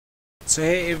So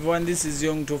hey everyone, this is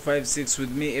Young256.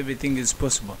 With me everything is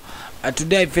possible.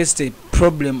 Today I faced a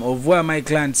problem of where my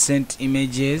client sent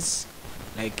images,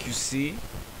 like you see,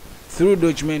 through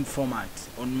document format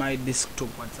on my desktop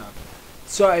WhatsApp.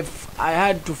 So I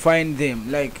had to find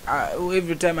them, like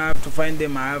every time I have to find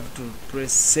them I have to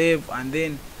press save and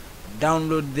then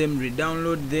download them,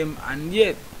 re-download them, and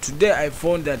yet today I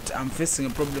found that I'm facing a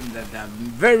problem that there are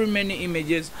very many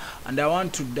images and I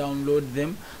want to download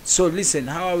them. So listen,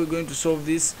 how are we going to solve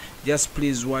this? Just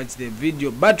please watch the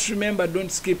video, but remember,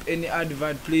 don't skip any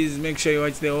advert. Please make sure you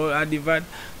watch the whole advert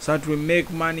so that we make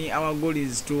money. Our goal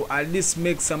is to at least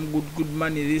make some good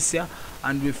money this year,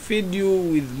 and we feed you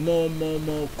with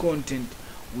more content.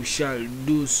 We shall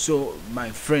do so, my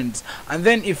friends. And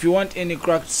then if you want any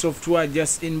cracked software,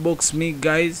 just inbox me,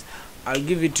 guys. I'll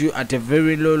give it to you at a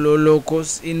very low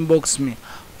cost. Inbox me.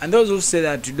 And those who say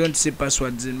that you don't see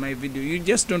passwords in my video, you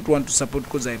just don't want to support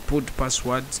because I put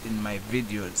passwords in my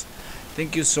videos.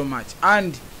 Thank you so much.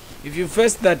 And if you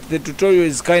face that the tutorial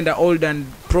is kind of old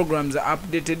and programs are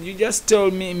updated, you just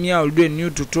tell me I'll do a new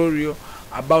tutorial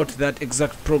about that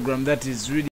exact program that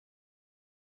is really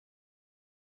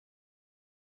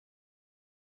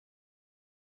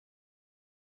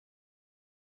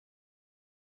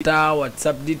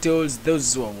WhatsApp details.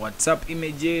 Those are WhatsApp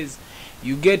images,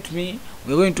 you get me.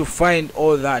 We're going to find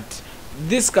all that.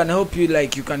 This can help you,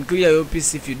 like you can clear your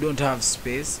PC if you don't have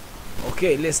space.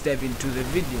 Okay, let's dive into the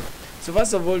video. So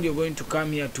first of all, you're going to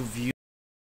come here to view.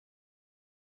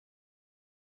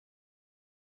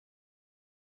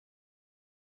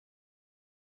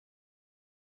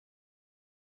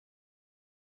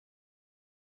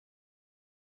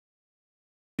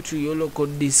 To your local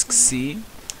disk C.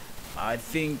 I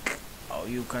think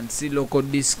you can see local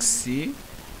disk C.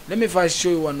 Let me first show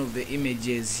you one of the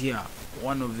images here.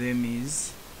 One of them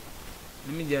is,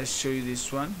 let me just show you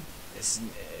this one. It's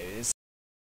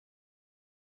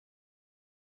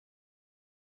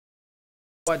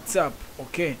WhatsApp.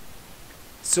 Okay,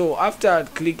 so after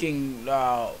clicking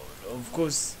of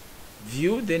course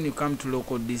view, then you come to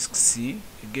local disk C,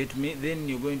 you get me. Then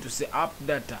you're going to say app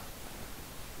data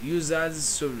users,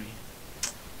 sorry,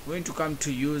 going to come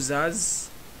to users,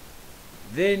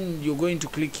 then you're going to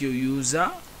click your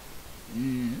user,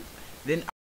 then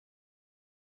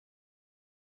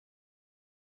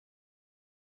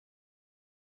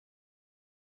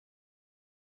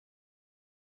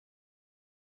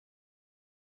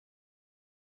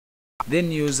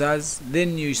users,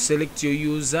 then you select your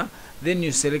user, then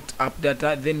you select app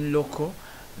data, then local.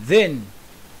 Then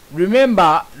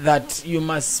remember that you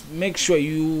must make sure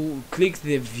you click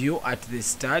the view at the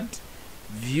start.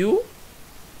 View,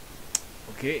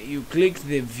 okay, you click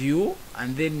the view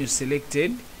and then you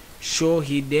selected show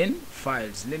hidden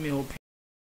files. Let me hope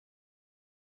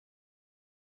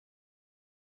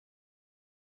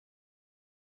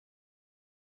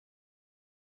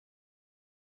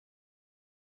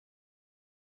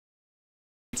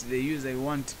the user you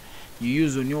want you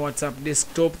use on your WhatsApp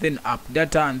desktop, then app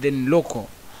data, and then local.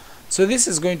 So this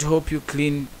is going to help you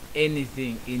clean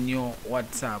anything in your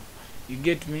WhatsApp, you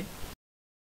get me.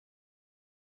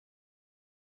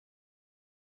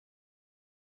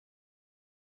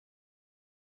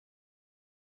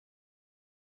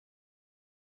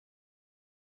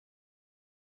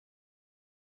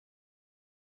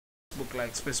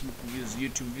 Like Facebook views,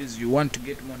 YouTube views, you want to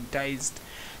get monetized,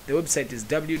 the website is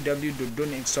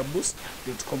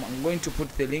www.donextraboost.com. I'm going to put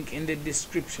the link in the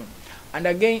description. And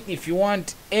again, if you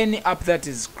want any app that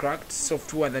is cracked,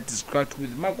 software that is cracked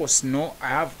with macOS, no, I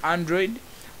have Android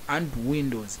and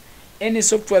Windows. Any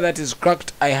software that is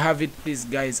cracked, I have it. Please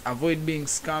guys, avoid being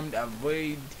scammed,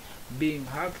 avoid being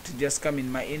hacked. Just come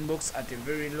in my inbox at a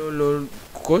very low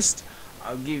cost.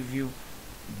 I'll give you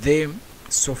the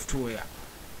software.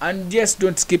 And yes,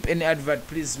 don't skip any advert.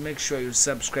 Please make sure you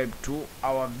subscribe to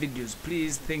our videos,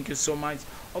 please. Thank you so much.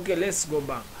 Okay, let's go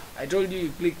back. I told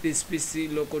you click this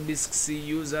PC, local disk C,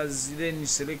 users, then you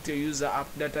select your user, app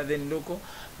data, then local.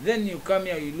 Then you come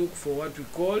here, you look for what we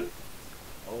call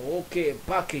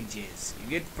packages. You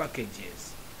get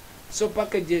packages. So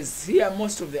packages here,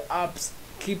 most of the apps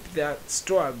keep their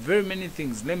store very many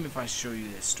things. Let me first show you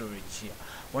the storage here,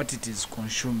 what it is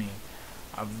consuming.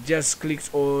 I've just clicked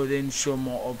all, then show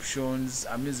more options.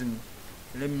 I'm using,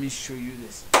 let me show you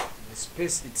this, the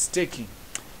space it's taking.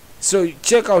 So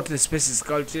check out the space is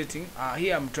calculating.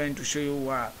 Here I'm trying to show you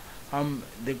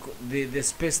the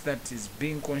space that is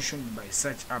being consumed by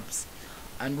such apps,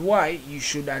 and why you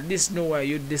should at least know where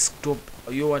your desktop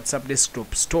or your WhatsApp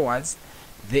desktop stores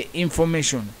the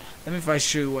information. Let me first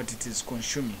show you what it is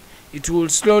consuming. It will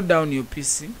slow down your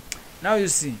PC. Now you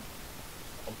see,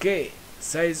 okay,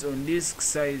 size on disk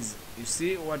size, you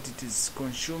see what it is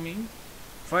consuming,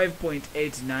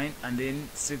 5.89 and then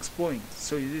 6 points.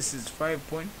 So this is 5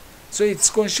 point, so it's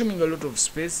consuming a lot of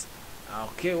space.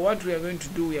 Okay, what we are going to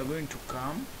do, we are going to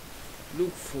come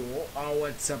look for our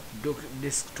WhatsApp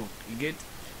desktop, you get.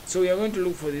 So we are going to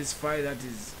look for this file, that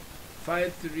is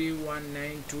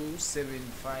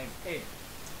 5319275A,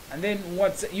 and then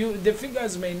the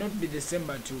figures may not be the same,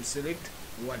 but you select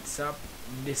WhatsApp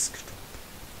desktop.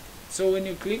 So when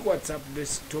you click WhatsApp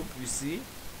desktop, you see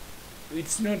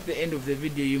it's not the end of the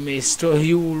video. You may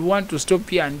you will want to stop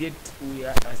here, and yet we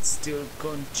are still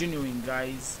continuing,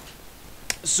 guys.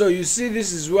 So you see,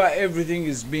 this is where everything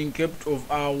is being kept of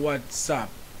our WhatsApp,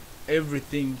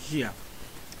 everything here.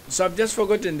 So I've just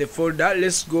forgotten the folder.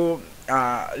 Let's go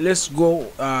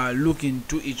look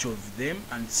into each of them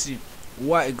and see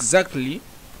where exactly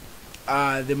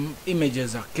the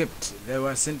images are kept. They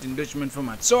were sent in document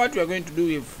format. So what we are going to do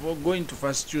is we're going to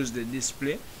first choose the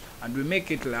display, and we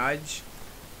make it large.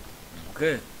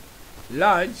 Okay,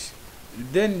 large.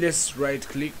 Then let's right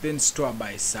click, then store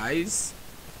by size.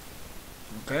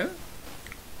 Okay,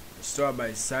 store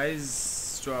by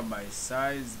size,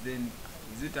 then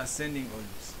is it ascending or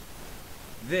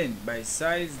then by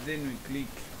size, then we click,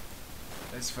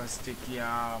 let's first take here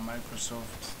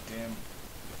Microsoft temp.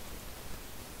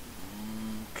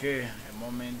 Okay, a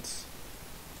moment,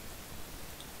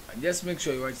 and just make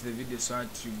sure you watch the video so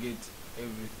that you get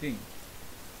everything.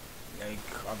 Like,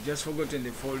 I've just forgotten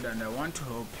the folder and I want to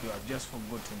help you. I've just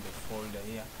forgotten the folder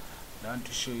here. I want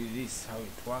to show you this, how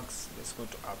it works. Let's go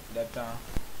to app data.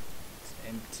 It's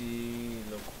empty,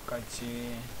 local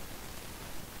cache.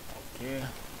 Okay,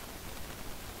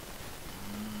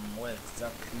 where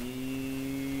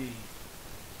exactly?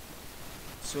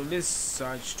 So let's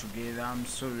search together. I'm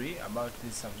sorry about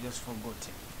this, I've just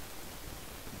forgotten.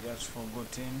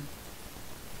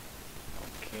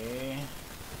 Okay,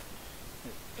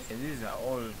 these are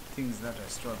all things that are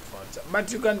stored for WhatsApp,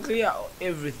 but you can clear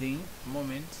everything.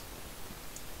 Moment,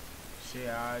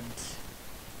 shared,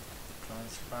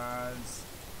 transfers.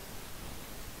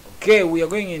 Okay, we are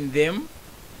going in them.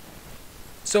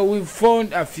 So we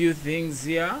found a few things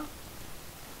here.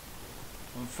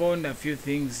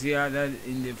 That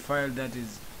in the file, that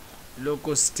is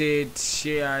local state,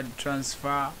 shared,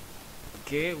 transfer.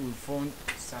 Okay, we found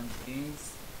some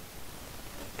things.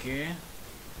 Okay,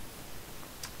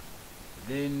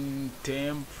 then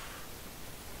temp.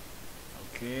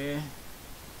 Okay,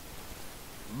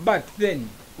 but then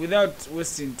without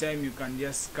wasting time, you can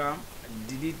just come and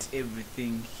delete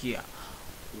everything here.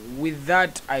 With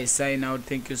that, I sign out.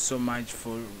 Thank you so much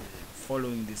for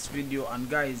following this video, and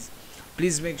guys,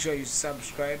 please make sure you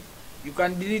subscribe. You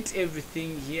can delete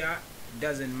everything here,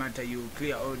 doesn't matter, you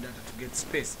clear all data to get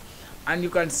space, and you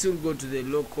can still go to the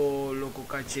local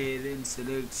cache, then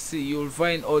select, see, you'll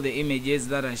find all the images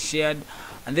that are shared,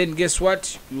 and then guess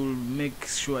what, you'll make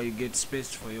sure you get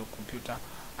space for your computer.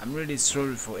 I'm really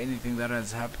sorry for anything that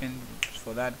has happened.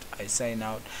 For that, I sign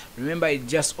out. Remember, it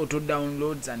just auto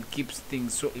downloads and keeps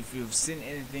things, so if you've seen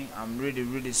anything, I'm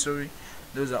really sorry.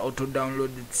 Those are auto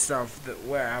downloaded stuff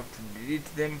where I have to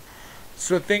delete them.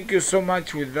 So thank you so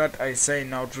much. With that, I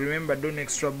sign out. Remember, don't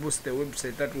extra boost the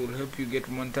website. That will help you get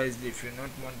monetized. If you're not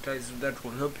monetized, that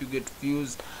will help you get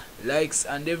views, likes,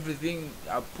 and everything.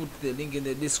 I'll put the link in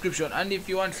the description. And if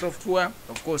you want software,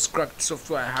 of course, cracked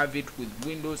software, I have it with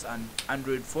Windows and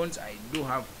Android phones. I do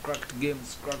have cracked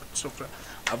games, cracked software.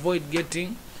 Avoid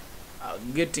getting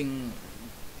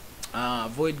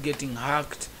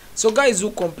hacked. So guys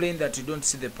who complain that you don't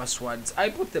see the passwords, I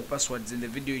put the passwords in the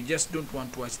video. You just don't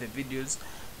want to watch the videos.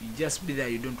 You just be there,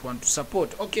 you don't want to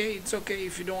support. Okay, it's okay.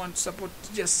 If you don't want to support,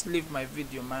 just leave my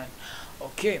video, man.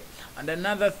 Okay, and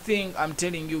another thing I'm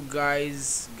telling you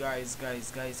guys, I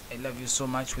love you so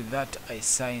much. With that, I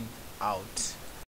sign out.